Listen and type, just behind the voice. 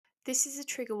This is a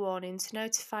trigger warning to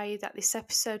notify you that this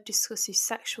episode discusses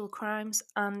sexual crimes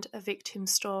and a victim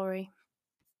story.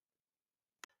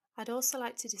 I'd also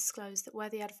like to disclose that where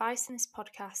the advice in this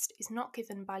podcast is not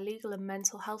given by legal and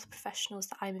mental health professionals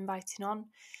that I'm inviting on,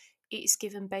 it is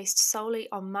given based solely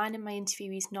on mine and my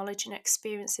interviewees' knowledge and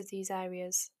experience of these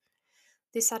areas.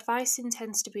 This advice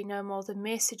intends to be no more than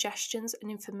mere suggestions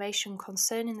and information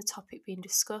concerning the topic being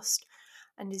discussed,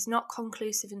 and is not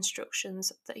conclusive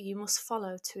instructions that you must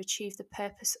follow to achieve the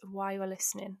purpose of why you are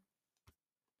listening.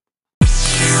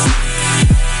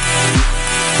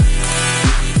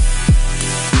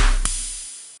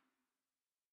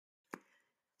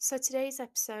 So today's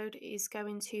episode is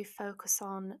going to focus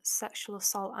on sexual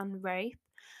assault and rape.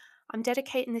 I'm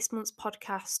dedicating this month's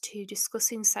podcast to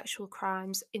discussing sexual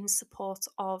crimes in support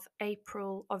of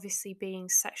April, obviously being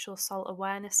Sexual Assault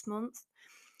Awareness Month.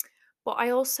 But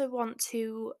I also want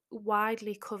to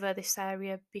widely cover this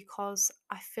area because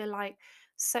I feel like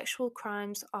sexual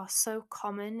crimes are so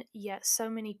common, yet so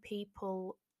many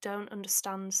people don't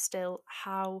understand still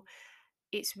how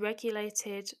it's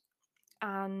regulated,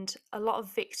 and a lot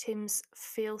of victims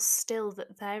feel still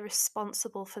that they're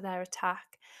responsible for their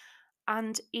attack.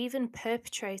 And even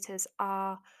perpetrators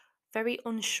are very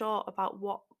unsure about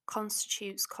what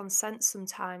constitutes consent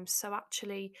sometimes. So,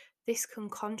 actually, this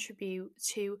can contribute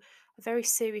to a very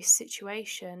serious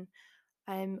situation,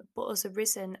 but has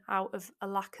arisen out of a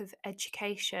lack of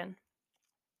education.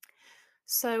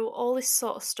 So, all this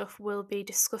sort of stuff will be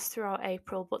discussed throughout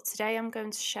April, but today I'm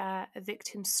going to share a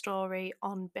victim's story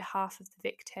on behalf of the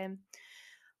victim.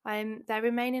 They're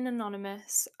remaining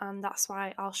anonymous, and that's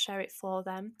why I'll share it for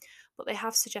them. But they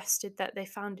have suggested that they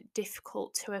found it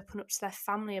difficult to open up to their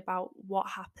family about what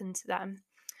happened to them.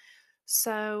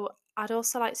 So, I'd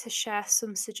also like to share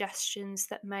some suggestions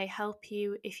that may help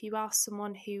you if you are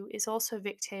someone who is also a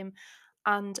victim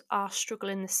and are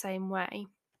struggling the same way.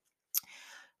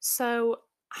 So,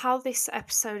 how this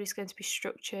episode is going to be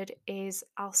structured is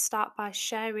I'll start by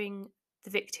sharing the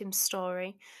victim's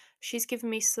story. She's given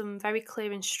me some very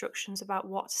clear instructions about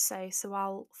what to say, so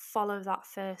I'll follow that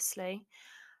firstly.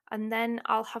 And then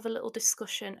I'll have a little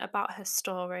discussion about her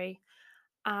story.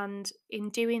 And in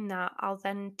doing that, I'll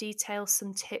then detail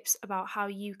some tips about how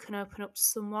you can open up to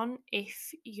someone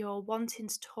if you're wanting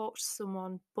to talk to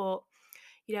someone but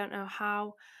you don't know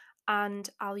how. And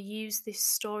I'll use this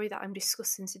story that I'm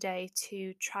discussing today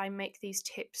to try and make these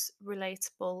tips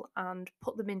relatable and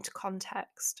put them into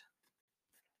context.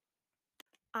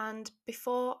 And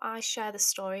before I share the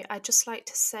story, I'd just like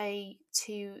to say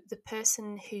to the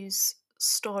person whose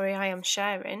story I am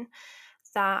sharing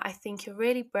that I think you're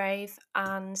really brave,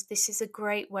 and this is a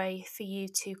great way for you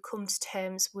to come to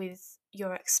terms with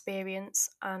your experience.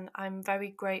 And I'm very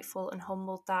grateful and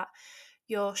humbled that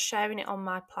you're sharing it on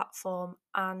my platform,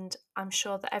 and I'm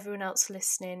sure that everyone else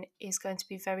listening is going to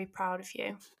be very proud of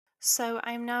you. So,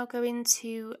 I'm now going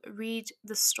to read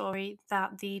the story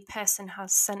that the person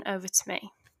has sent over to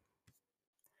me.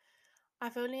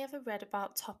 I've only ever read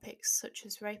about topics such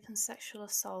as rape and sexual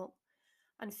assault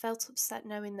and felt upset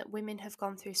knowing that women have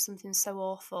gone through something so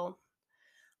awful.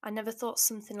 I never thought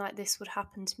something like this would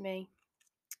happen to me.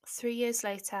 3 years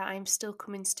later, I am still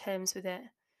coming to terms with it.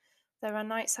 There are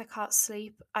nights I can't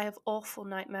sleep, I have awful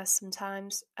nightmares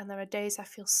sometimes, and there are days I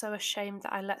feel so ashamed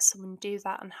that I let someone do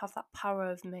that and have that power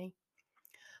over me.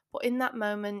 But in that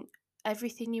moment,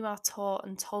 everything you are taught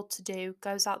and told to do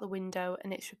goes out the window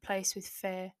and it's replaced with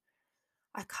fear.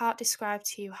 I can't describe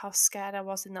to you how scared I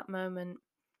was in that moment.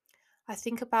 I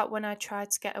think about when I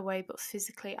tried to get away, but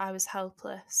physically I was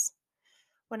helpless.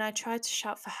 When I tried to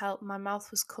shout for help, my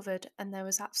mouth was covered and there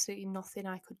was absolutely nothing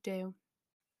I could do.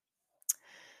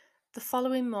 The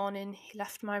following morning, he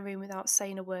left my room without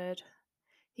saying a word.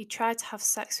 He tried to have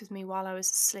sex with me while I was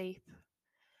asleep.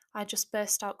 I just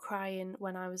burst out crying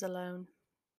when I was alone.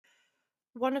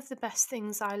 One of the best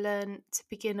things I learned to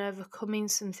begin overcoming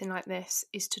something like this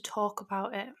is to talk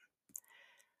about it.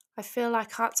 I feel I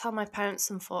can't tell my parents,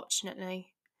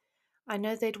 unfortunately. I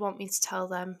know they'd want me to tell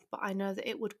them, but I know that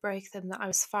it would break them that I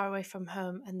was far away from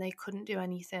home and they couldn't do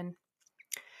anything.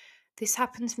 This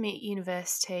happened to me at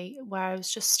university, where I was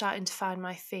just starting to find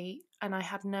my feet and I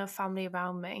had no family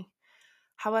around me.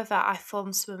 However, I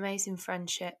formed some amazing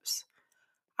friendships.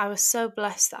 I was so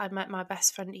blessed that I met my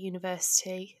best friend at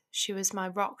university. She was my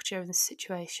rock during the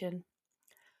situation.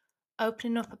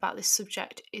 Opening up about this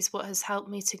subject is what has helped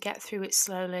me to get through it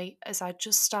slowly, as I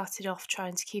just started off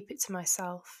trying to keep it to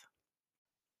myself.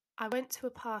 I went to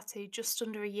a party just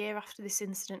under a year after this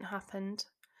incident happened,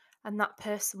 and that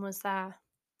person was there.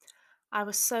 I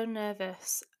was so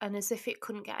nervous, and as if it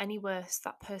couldn't get any worse,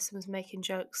 that person was making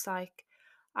jokes like,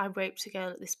 I raped a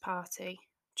girl at this party.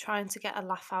 trying to get a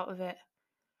laugh out of it.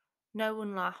 No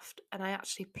one laughed, and I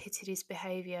actually pitied his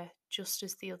behaviour just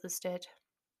as the others did.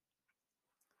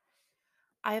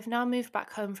 I have now moved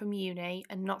back home from uni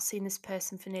and not seen this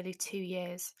person for nearly 2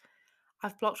 years.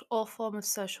 I've blocked all form of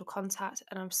social contact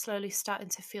and I'm slowly starting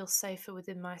to feel safer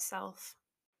within myself.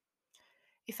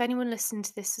 If anyone listening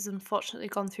to this has unfortunately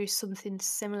gone through something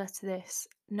similar to this,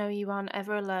 know you aren't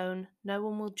ever alone, no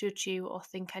one will judge you or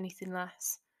think anything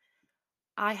less.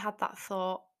 I had that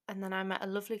thought, and then I met a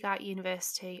lovely guy at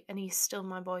university, and he's still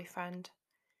my boyfriend.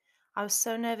 I was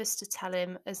so nervous to tell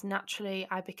him, as naturally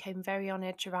I became very on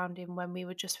edge around him when we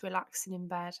were just relaxing in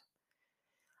bed.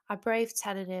 I braved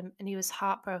telling him, and he was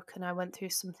heartbroken I went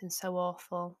through something so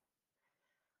awful.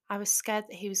 I was scared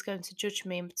that he was going to judge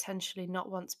me and potentially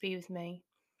not want to be with me.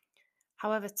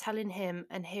 However, telling him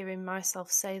and hearing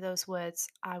myself say those words,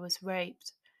 "I was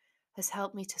raped," has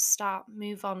helped me to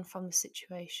move on from the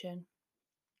situation.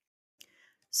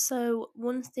 So,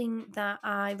 one thing that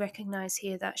I recognise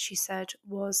here that she said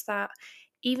was that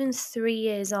even 3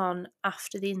 years on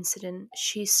after the incident,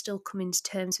 she's still coming to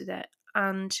terms with it.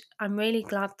 And I'm really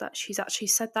glad that she's actually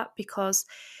said that, because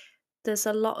there's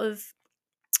a lot of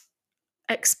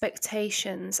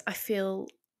expectations, I feel,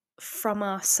 from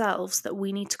ourselves that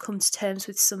we need to come to terms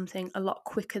with something a lot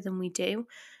quicker than we do.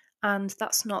 And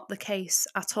that's not the case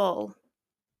at all.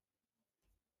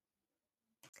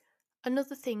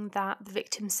 Another thing that the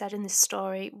victim said in this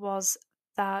story was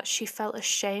that she felt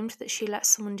ashamed that she let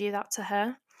someone do that to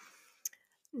her.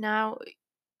 Now,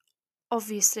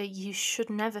 obviously, you should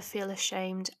never feel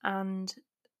ashamed, and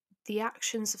the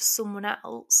actions of someone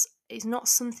else is not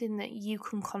something that you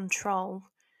can control,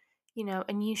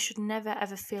 and you should never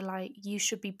ever feel like you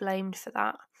should be blamed for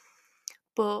that.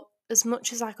 But as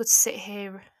much as I could sit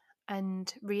here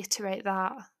and reiterate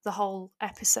that the whole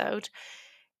episode,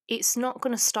 it's not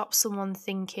going to stop someone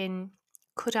thinking,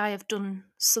 could I have done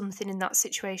something in that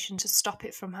situation to stop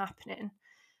it from happening?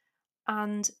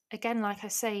 And again, like I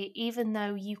say, even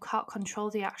though you can't control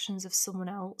the actions of someone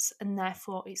else and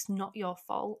therefore it's not your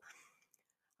fault,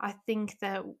 I think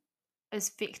that as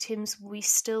victims, we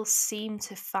still seem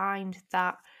to find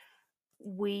that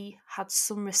we had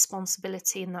some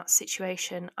responsibility in that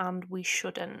situation and we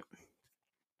shouldn't.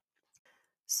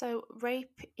 So,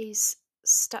 rape is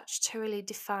statutorily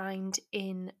defined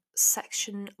in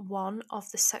Section 1 of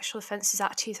the Sexual Offences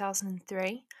Act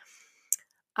 2003.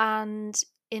 And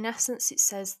in essence, it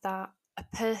says that a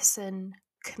person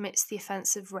commits the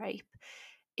offence of rape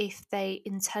if they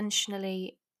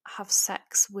intentionally have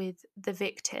sex with the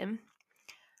victim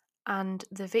and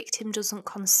the victim doesn't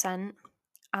consent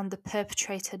and the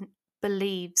perpetrator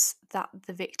believes that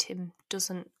the victim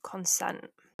doesn't consent.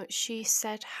 She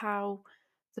said how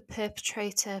the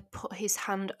perpetrator put his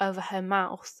hand over her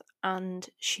mouth and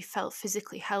she felt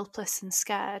physically helpless and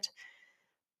scared.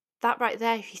 That right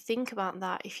there, if you think about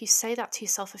that, if you say that to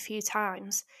yourself a few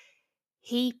times,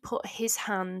 he put his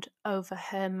hand over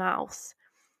her mouth.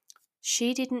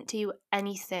 She didn't do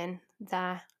anything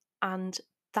there. And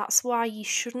that's why you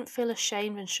shouldn't feel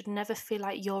ashamed and should never feel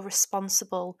like you're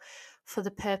responsible for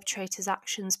the perpetrator's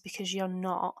actions, because you're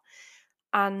not.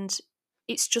 And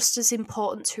it's just as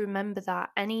important to remember that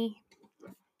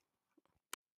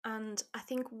and I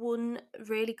think one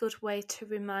really good way to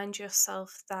remind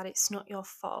yourself that it's not your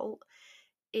fault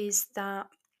is that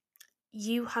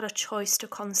you had a choice to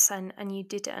consent and you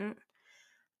didn't,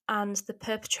 and the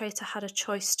perpetrator had a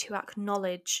choice to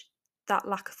acknowledge that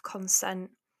lack of consent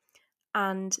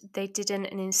and they didn't,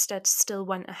 and instead still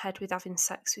went ahead with having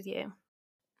sex with you.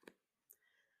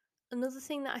 Another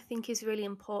thing that I think is really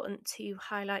important to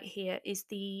highlight here is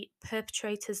the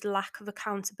perpetrator's lack of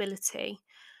accountability,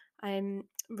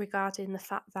 regarding the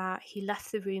fact that he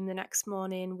left the room the next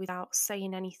morning without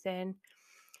saying anything.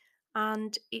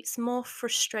 And it's more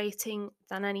frustrating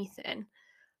than anything.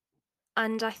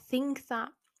 And I think that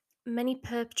many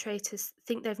perpetrators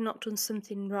think they've not done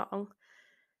something wrong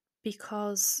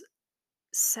because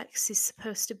sex is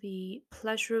supposed to be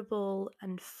pleasurable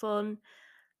and fun.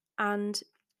 And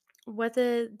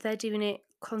whether they're doing it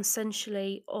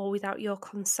consensually or without your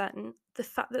consent, the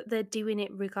fact that they're doing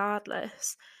it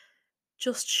regardless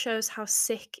just shows how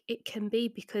sick it can be,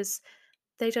 because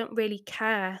they don't really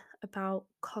care about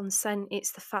consent.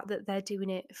 It's the fact that they're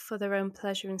doing it for their own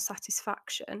pleasure and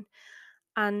satisfaction.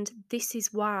 And this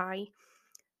is why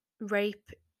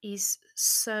rape is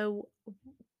so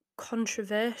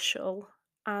controversial.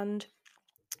 And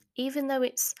even though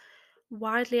it's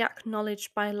widely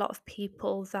acknowledged by a lot of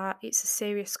people that it's a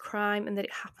serious crime and that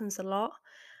it happens a lot,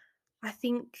 I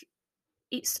think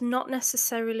it's not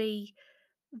necessarily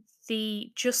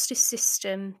the justice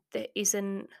system that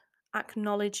isn't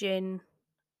acknowledging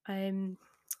um,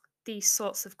 these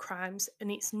sorts of crimes,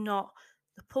 and it's not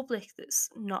the public that's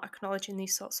not acknowledging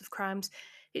these sorts of crimes,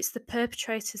 it's the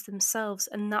perpetrators themselves,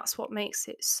 and that's what makes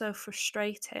it so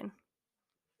frustrating.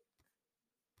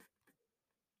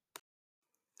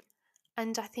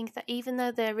 And I think that even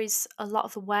though there is a lot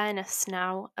of awareness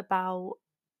now about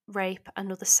rape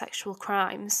and other sexual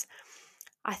crimes,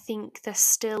 I think there's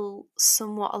still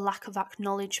somewhat a lack of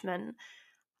acknowledgement,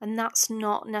 and that's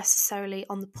not necessarily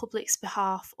on the public's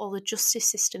behalf or the justice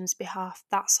system's behalf,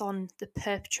 that's on the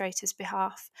perpetrator's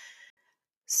behalf.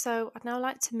 So, I'd now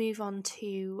like to move on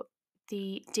to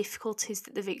the difficulties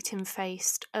that the victim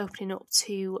faced opening up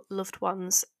to loved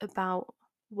ones about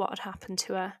what had happened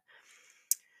to her.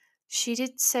 She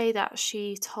did say that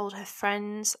she told her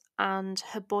friends and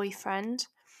her boyfriend,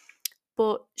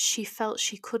 but she felt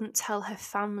she couldn't tell her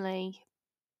family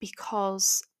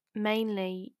because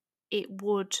mainly it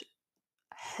would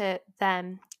hurt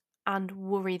them and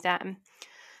worry them.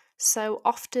 So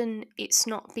often it's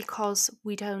not because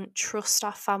we don't trust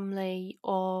our family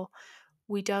or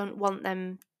we don't want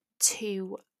them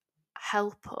to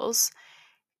help us.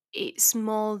 It's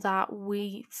more that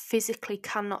we physically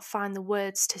cannot find the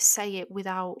words to say it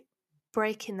without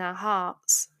breaking their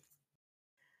hearts.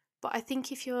 But I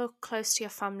think if you're close to your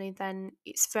family, then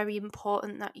it's very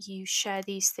important that you share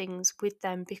these things with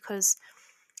them because,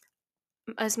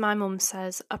 as my mum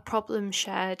says, a problem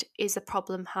shared is a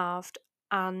problem halved.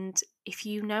 And if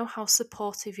you know how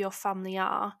supportive your family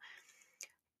are,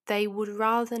 they would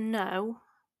rather know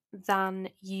than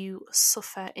you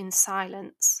suffer in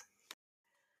silence.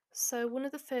 So, one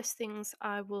of the first things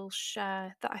I will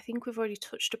share that I think we've already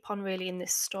touched upon really in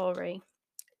this story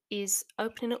is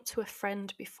opening up to a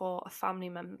friend before a family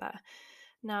member.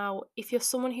 Now, if you're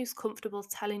someone who's comfortable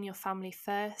telling your family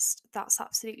first, that's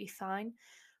absolutely fine.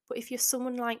 But if you're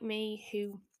someone like me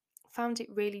who found it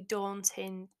really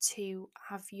daunting to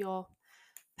have your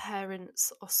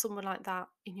parents or someone like that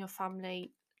in your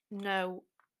family know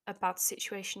a bad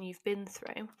situation you've been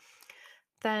through,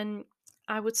 then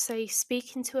I would say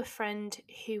speaking to a friend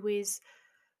who is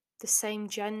the same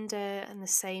gender and the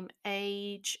same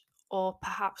age, or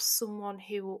perhaps someone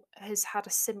who has had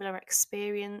a similar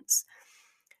experience,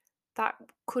 that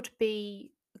could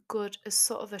be good as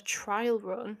sort of a trial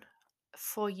run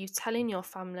for you telling your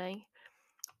family,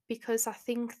 because I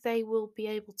think they will be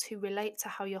able to relate to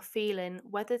how you're feeling,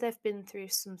 whether they've been through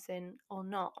something or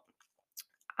not.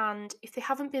 And if they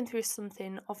haven't been through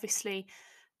something, obviously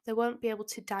they won't be able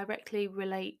to directly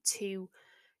relate to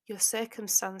your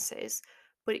circumstances,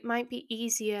 but it might be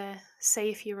easier,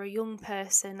 say, if you're a young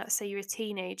person, let's say you're a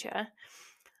teenager.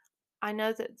 I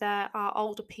know that there are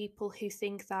older people who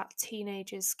think that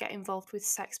teenagers get involved with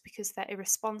sex because they're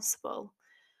irresponsible,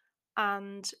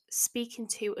 and speaking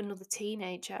to another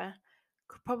teenager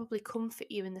could probably comfort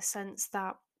you in the sense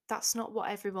that that's not what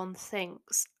everyone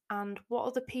thinks, and what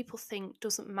other people think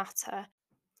doesn't matter.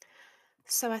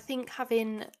 So I think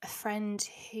having a friend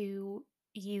who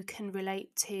you can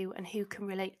relate to and who can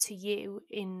relate to you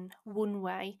in one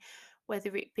way,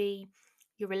 whether it be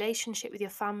your relationship with your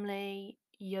family,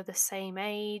 you're the same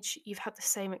age, you've had the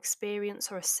same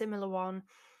experience or a similar one,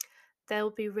 they'll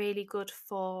be really good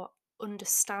for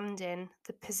understanding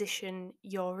the position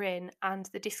you're in and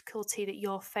the difficulty that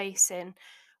you're facing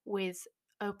with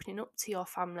opening up to your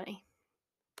family.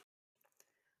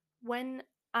 When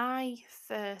I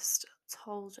first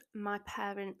told my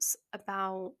parents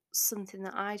about something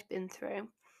that I'd been through,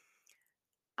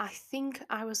 I think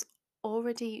I was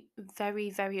already very,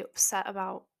 very upset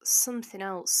about something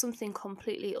else, something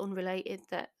completely unrelated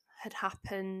that had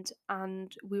happened,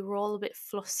 and we were all a bit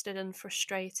flustered and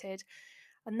frustrated.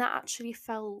 And that actually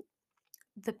felt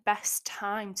the best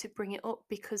time to bring it up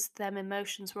because them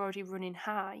emotions were already running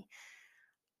high.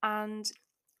 And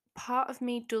part of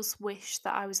me does wish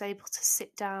that I was able to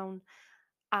sit down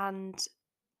and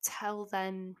tell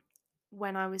them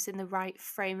when I was in the right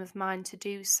frame of mind to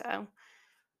do so.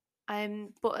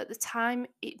 But at the time,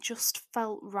 it just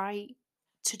felt right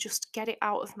to just get it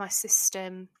out of my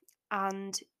system.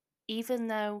 And even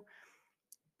though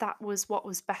that was what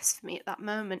was best for me at that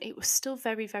moment, it was still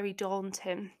very, very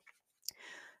daunting.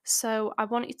 So I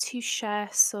wanted to share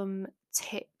some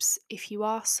tips if you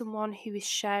are someone who is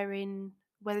sharing,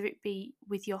 whether it be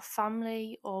with your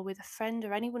family or with a friend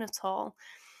or anyone at all,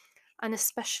 and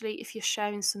especially if you're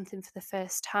sharing something for the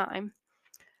first time,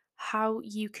 how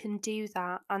you can do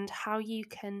that and how you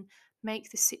can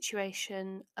make the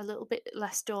situation a little bit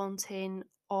less daunting,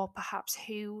 or perhaps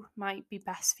who might be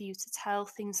best for you to tell,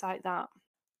 things like that.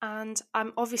 And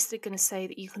I'm obviously going to say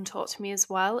that you can talk to me as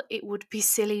well. It would be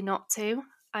silly not to.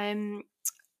 Um,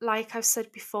 like I've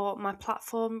said before, my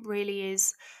platform really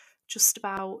is just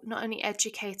about not only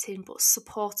educating but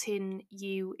supporting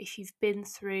you if you've been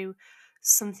through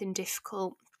something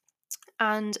difficult.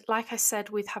 And like I said,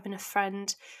 with having a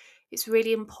friend, it's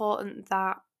really important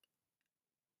that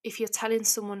if you're telling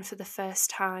someone for the first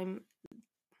time,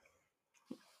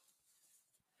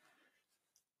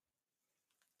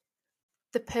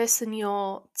 the person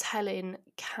you're telling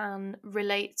can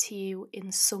relate to you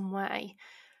in some way,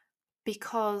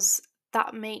 because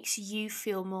that makes you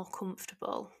feel more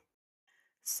comfortable.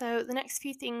 So, the next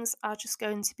few things are just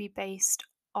going to be based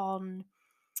on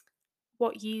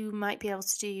what you might be able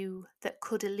to do that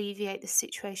could alleviate the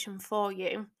situation for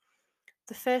you.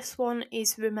 The first one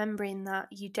is remembering that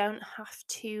you don't have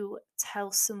to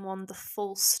tell someone the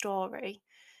full story.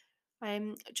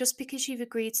 Just because you've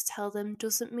agreed to tell them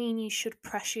doesn't mean you should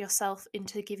pressure yourself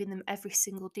into giving them every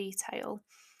single detail.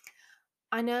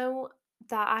 I know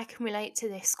that I can relate to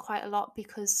this quite a lot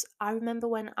because I remember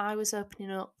when I was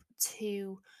opening up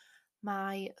to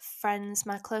my friends,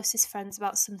 my closest friends,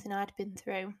 about something I'd been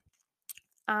through,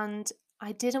 and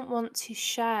I didn't want to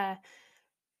share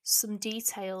some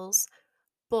details,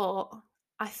 but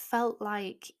I felt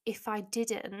like if I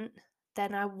didn't,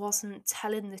 then I wasn't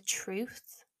telling the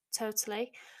truth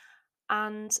totally.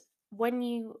 And when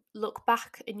you look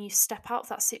back and you step out of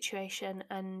that situation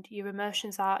and your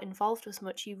emotions aren't involved as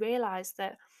much, you realize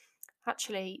that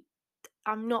actually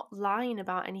I'm not lying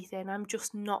about anything. I'm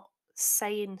just not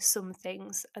saying some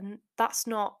things. And that's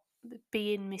not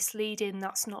being misleading,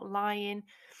 that's not lying.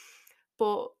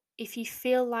 But if you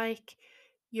feel like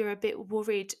you're a bit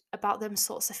worried about them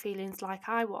sorts of feelings, like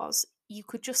I was, you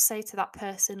could just say to that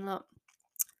person, look,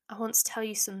 I want to tell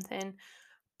you something,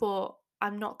 but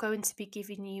I'm not going to be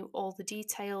giving you all the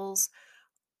details,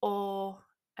 or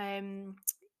um,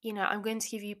 I'm going to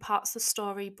give you parts of the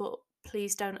story, but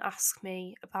please don't ask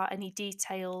me about any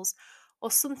details,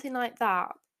 or something like that.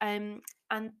 And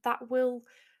that will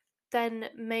then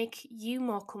make you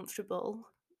more comfortable,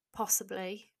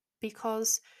 possibly,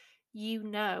 because you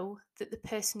know that the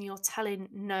person you're telling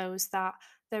knows that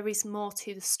there is more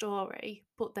to the story,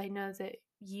 but they know that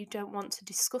you don't want to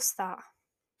discuss that.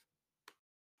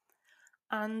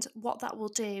 And what that will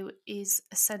do is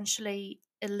essentially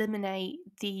eliminate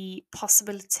the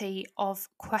possibility of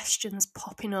questions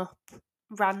popping up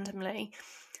randomly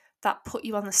that put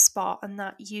you on the spot and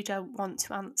that you don't want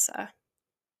to answer.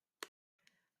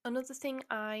 Another thing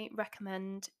I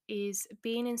recommend is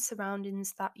being in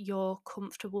surroundings that you're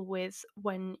comfortable with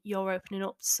when you're opening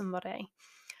up to somebody.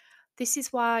 This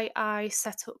is why I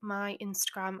set up my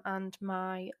Instagram and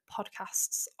my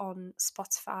podcasts on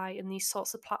Spotify and these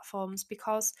sorts of platforms,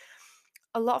 because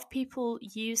a lot of people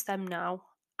use them now,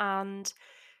 and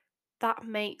that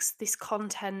makes this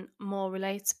content more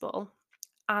relatable.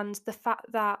 And the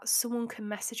fact that someone can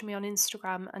message me on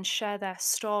Instagram and share their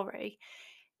story,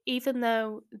 even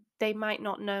though they might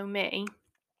not know me,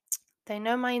 they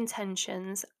know my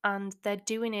intentions and they're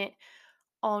doing it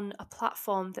on a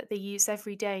platform that they use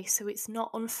every day, so it's not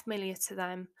unfamiliar to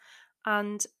them.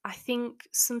 And I think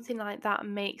something like that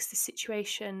makes the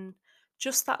situation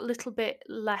just that little bit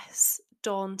less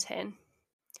daunting.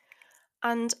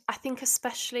 And I think,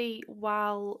 especially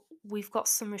while we've got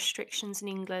some restrictions in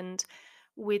England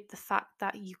with the fact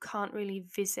that you can't really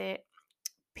visit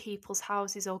people's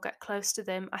houses or get close to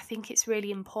them, I think it's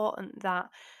really important that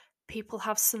people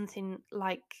have something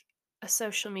like a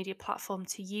social media platform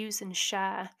to use and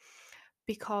share,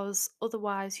 because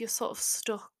otherwise you're sort of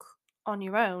stuck on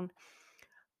your own.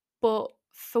 But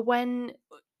for when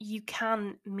you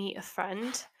can meet a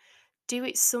friend, do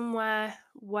it somewhere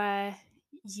where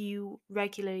you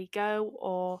regularly go,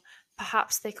 or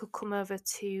perhaps they could come over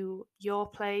to your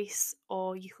place,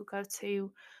 or you could go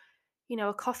to,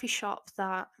 a coffee shop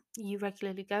that you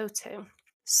regularly go to.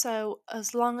 So,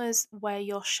 as long as where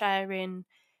you're sharing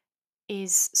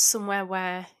is somewhere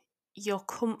where you're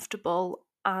comfortable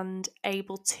and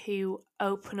able to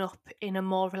open up in a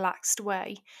more relaxed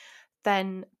way,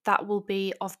 then that will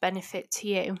be of benefit to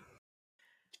you.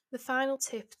 The final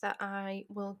tip that I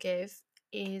will give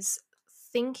is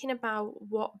thinking about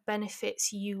what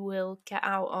benefits you will get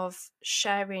out of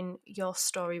sharing your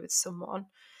story with someone.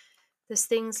 There's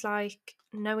things like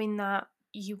knowing that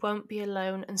you won't be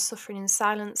alone and suffering in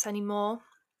silence anymore,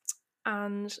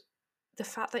 and the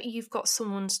fact that you've got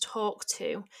someone to talk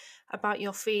to about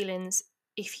your feelings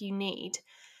if you need.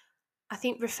 I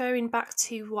think, referring back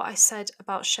to what I said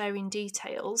about sharing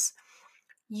details,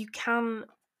 you can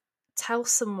tell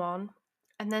someone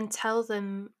and then tell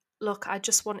them, look, I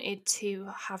just wanted to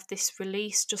have this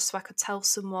release just so I could tell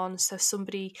someone, so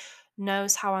somebody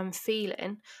knows how I'm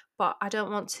feeling. but I don't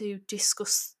want to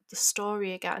discuss the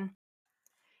story again.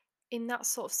 In that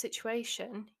sort of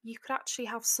situation, you could actually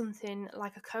have something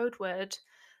like a code word.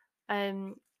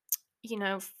 Um,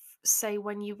 say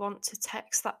when you want to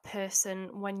text that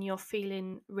person when you're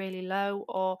feeling really low,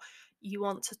 or you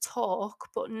want to talk,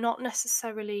 but not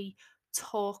necessarily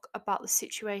talk about the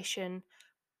situation,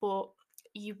 but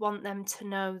you want them to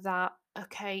know that,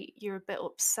 okay, you're a bit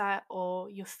upset or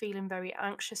you're feeling very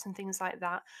anxious and things like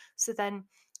that. So then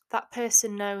that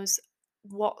person knows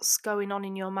what's going on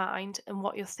in your mind and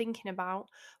what you're thinking about,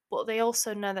 but they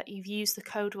also know that you've used the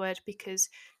code word because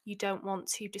you don't want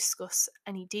to discuss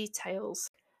any details.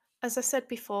 As I said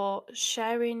before,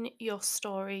 sharing your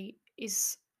story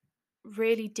is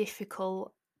really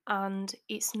difficult and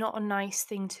it's not a nice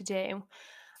thing to do.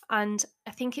 And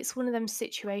I think it's one of them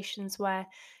situations where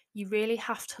you really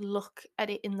have to look at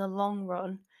it in the long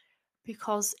run,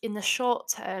 because in the short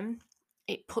term,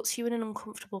 it puts you in an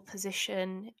uncomfortable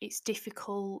position. It's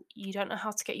difficult. You don't know how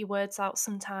to get your words out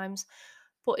sometimes.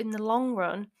 But in the long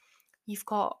run, you've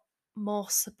got more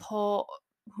support,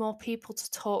 more people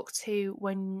to talk to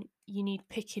when you need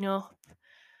picking up.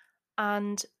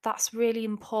 And that's really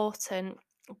important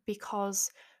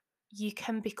because you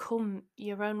can become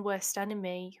your own worst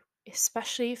enemy,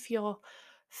 especially if you're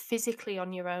physically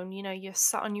on your own. You're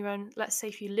sat on your own. Let's say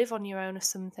if you live on your own or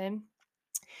something,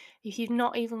 if you've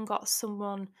not even got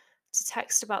someone to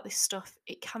text about this stuff,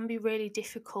 it can be really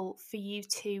difficult for you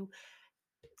to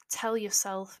tell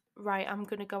yourself, right, I'm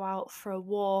going to go out for a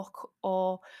walk,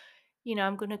 or,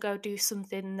 I'm going to go do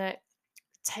something that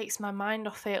takes my mind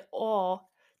off it, or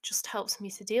just helps me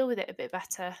to deal with it a bit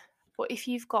better. But if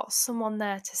you've got someone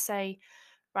there to say,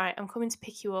 right, I'm coming to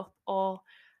pick you up, or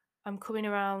I'm coming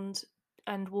around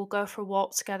and we'll go for a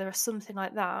walk together, or something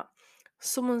like that,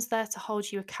 someone's there to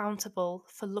hold you accountable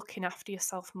for looking after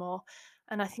yourself more.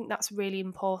 And I think that's really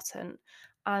important.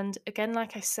 And again,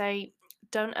 like I say,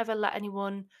 don't ever let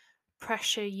anyone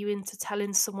pressure you into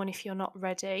telling someone if you're not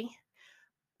ready.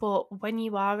 But when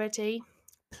you are ready,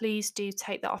 please do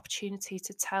take the opportunity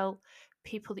to tell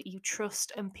people that you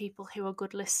trust and people who are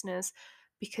good listeners,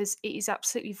 because it is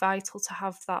absolutely vital to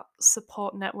have that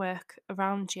support network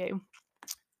around you.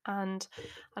 And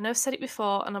I know I've said it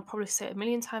before and I'll probably say it a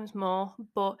million times more,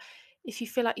 but if you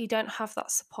feel like you don't have that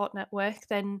support network,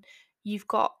 then you've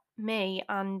got me,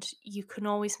 and you can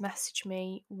always message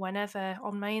me whenever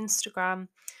on my Instagram,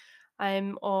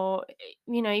 or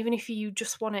even if you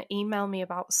just want to email me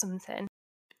about something.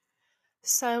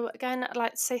 So again, I'd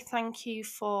like to say thank you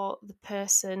for the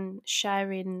person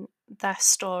sharing their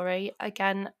story.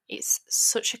 Again, it's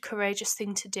such a courageous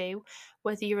thing to do,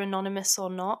 whether you're anonymous or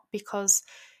not, because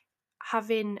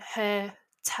having her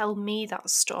tell me that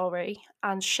story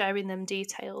and sharing them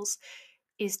details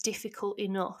is difficult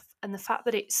enough. And the fact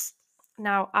that it's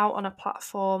now out on a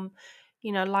platform,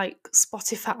 like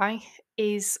Spotify,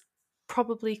 is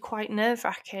probably quite nerve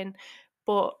wracking,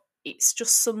 but it's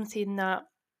just something that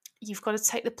you've got to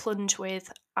take the plunge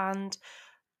with. And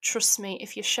trust me,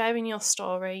 if you're sharing your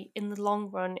story in the long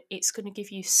run, it's going to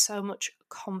give you so much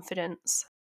confidence.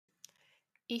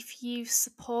 If you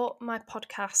support my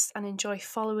podcast and enjoy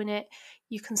following it,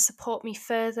 you can support me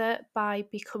further by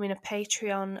becoming a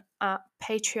Patreon at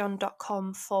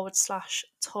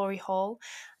patreon.com/Tori Hall.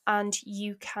 And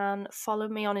you can follow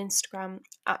me on Instagram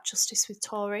at Justice with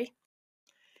Tori.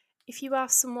 If you are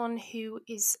someone who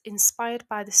is inspired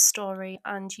by this story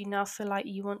and you now feel like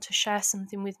you want to share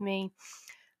something with me,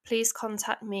 please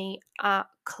contact me at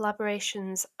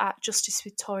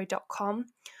collaborations@justicewithtori.com.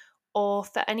 Or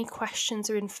for any questions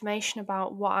or information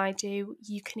about what I do,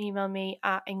 you can email me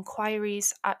at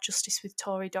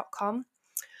inquiries@justicewithtori.com.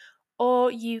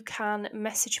 Or you can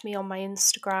message me on my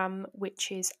Instagram, which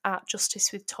is at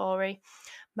justicewithtori.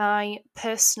 My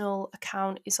personal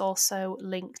account is also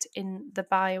linked in the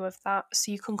bio of that,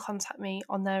 so you can contact me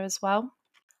on there as well.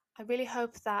 I really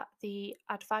hope that the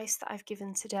advice that I've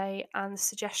given today and the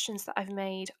suggestions that I've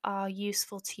made are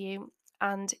useful to you.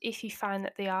 And if you find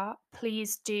that they are,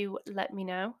 please do let me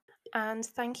know. And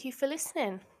thank you for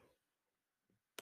listening.